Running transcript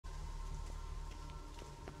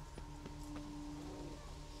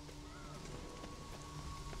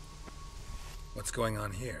What's going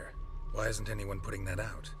on here? Why isn't anyone putting that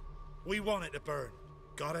out? We want it to burn.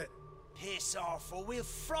 Got it? Piss off, or we'll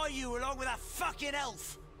fry you along with that fucking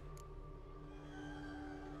elf!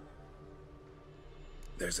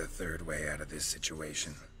 There's a third way out of this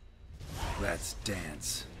situation. Let's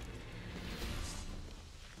dance.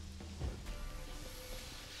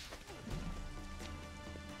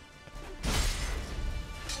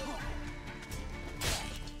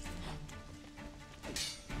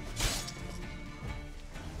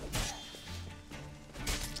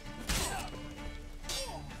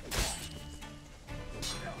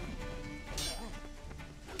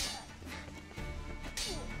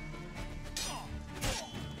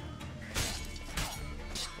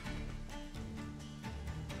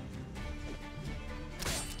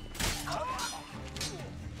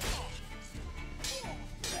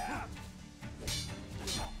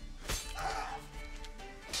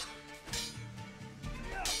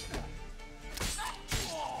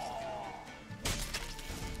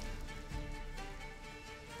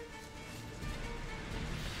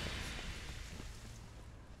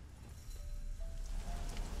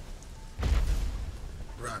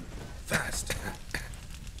 Run. Fast.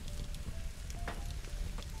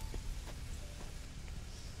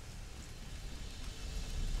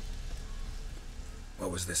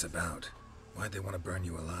 What was this about? Why'd they want to burn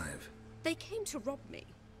you alive? They came to rob me.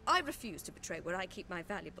 I refused to betray where I keep my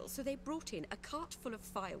valuables, so they brought in a cart full of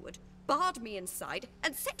firewood, barred me inside,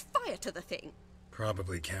 and set fire to the thing.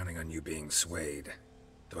 Probably counting on you being swayed.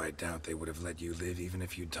 Though I doubt they would have let you live even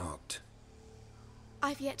if you talked.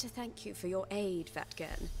 I've yet to thank you for your aid,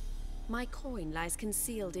 Vatgern. My coin lies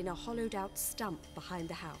concealed in a hollowed-out stump behind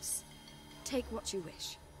the house. Take what you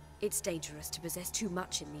wish. It's dangerous to possess too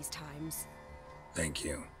much in these times. Thank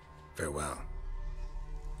you. Farewell.